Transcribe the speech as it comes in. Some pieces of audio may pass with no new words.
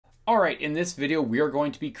All right, in this video, we are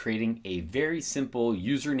going to be creating a very simple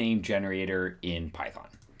username generator in Python.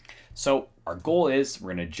 So our goal is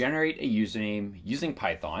we're going to generate a username using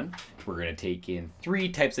Python. We're going to take in three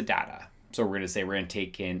types of data. So we're going to say we're going to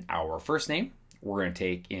take in our first name, we're going to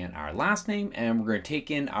take in our last name, and we're going to take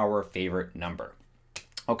in our favorite number.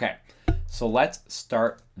 Okay, so let's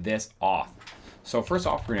start this off. So first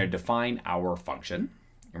off, we're going to define our function,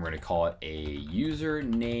 and we're going to call it a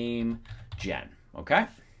username gen, okay?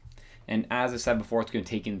 And as I said before, it's going to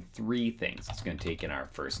take in three things. It's going to take in our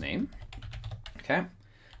first name, okay?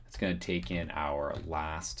 It's going to take in our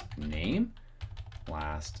last name,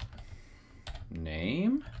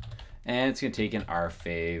 and it's going to take in our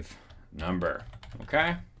fave number,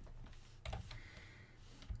 okay?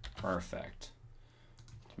 Perfect.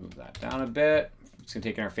 Let's move that down a bit. It's going to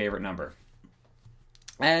take in our favorite number.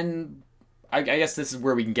 And I guess this is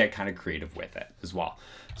where we can get kind of creative with it as well.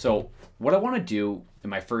 So what I want to do in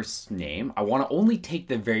my first name, I want to only take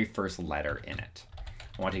the very first letter in it.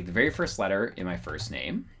 I want to take the very first letter in my first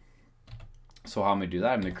name. So how I'm going to do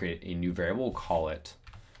that, I'm going to create a new variable, we'll call it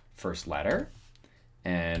first letter.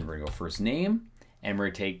 And we're going to go first name, and we're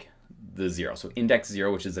going to take the 0. So index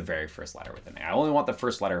 0, which is the very first letter within it. I only want the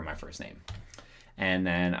first letter in my first name. And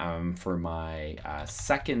then for my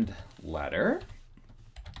second letter,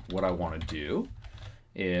 what I want to do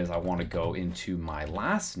is I want to go into my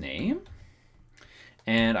last name,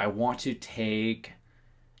 and I want to take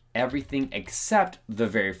everything except the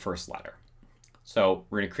very first letter. So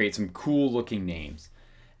we're going to create some cool looking names.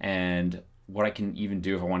 And what I can even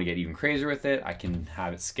do if I want to get even crazier with it, I can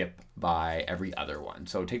have it skip by every other one.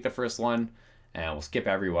 So take the first one and we'll skip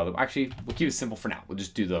every other. Actually, we'll keep it simple for now. We'll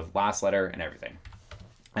just do the last letter and everything.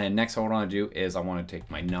 And next what I want to do is I want to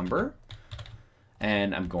take my number,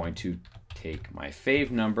 and I'm going to take my fave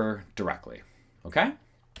number directly, okay?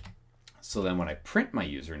 So then when I print my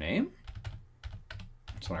username,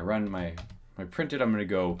 so when I run my printed, I'm gonna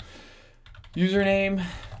go username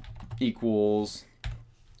equals,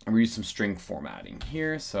 I'm gonna use some string formatting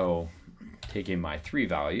here. So taking my three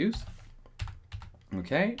values,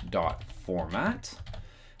 okay, dot format,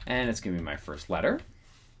 and it's gonna be my first letter,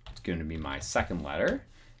 it's gonna be my second letter,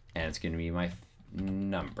 and it's gonna be my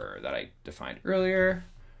number that I defined earlier.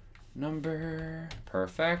 Number,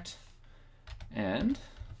 perfect. And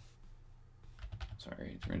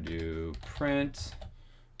sorry, we're gonna do print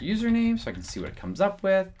username so I can see what it comes up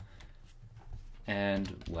with.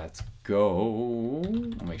 And let's go.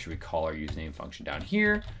 We'll make sure we call our username function down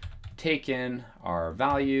here. Take in our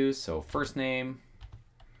values, so first name,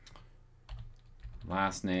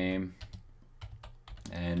 last name,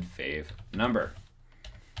 and fave number.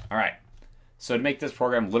 All right. So to make this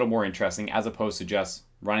program a little more interesting, as opposed to just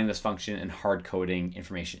running this function and hard coding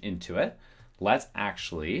information into it, let's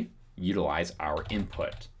actually utilize our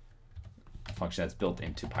input function that's built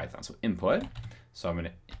into Python. So input, so I'm going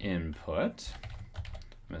to input,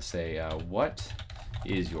 I'm going to say, what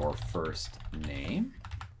is your first name?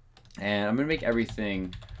 And I'm going to make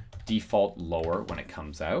everything default lower when it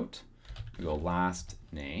comes out. We go last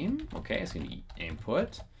name. Okay, it's going to be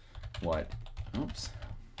input, what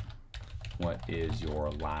is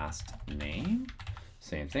your last name?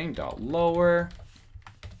 Same thing, dot lower,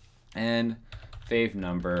 and fave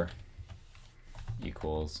number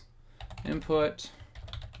equals input,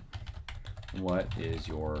 what is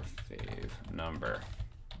your fave number?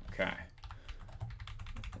 Okay.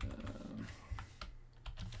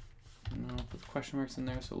 Put the question marks in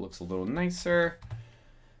there so it looks a little nicer.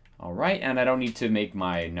 All right, and I don't need to make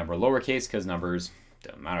my number lowercase because numbers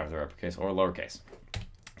don't matter if they're uppercase or lowercase.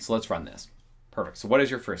 So let's run this. Perfect. So what is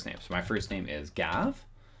your first name? So my first name is Gav.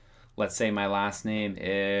 Let's say my last name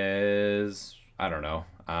is, I don't know,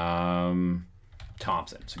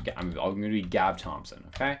 Thompson. So I'm going to be Gav Thompson,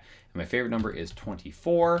 okay? And my favorite number is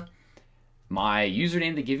 24. My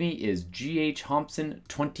username they give me is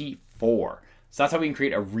ghthompson24. So that's how we can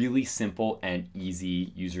create a really simple and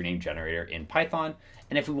easy username generator in Python.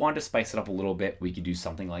 And if we wanted to spice it up a little bit, we could do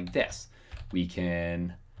something like this. We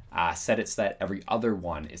can set it so that every other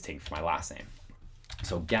one is taken from my last name.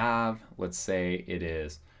 So Gav, let's say it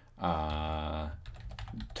is Thompsonitz,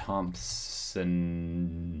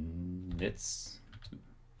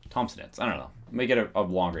 I don't know, make it a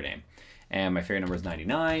longer name. And my favorite number is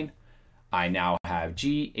 99. I now have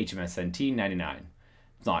GHMSNT 99.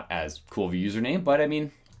 It's not as cool of a username, but I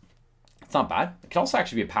mean, it's not bad. It could also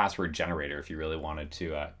actually be a password generator if you really wanted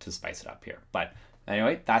to spice it up here. But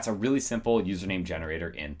anyway, that's a really simple username generator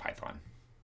in Python.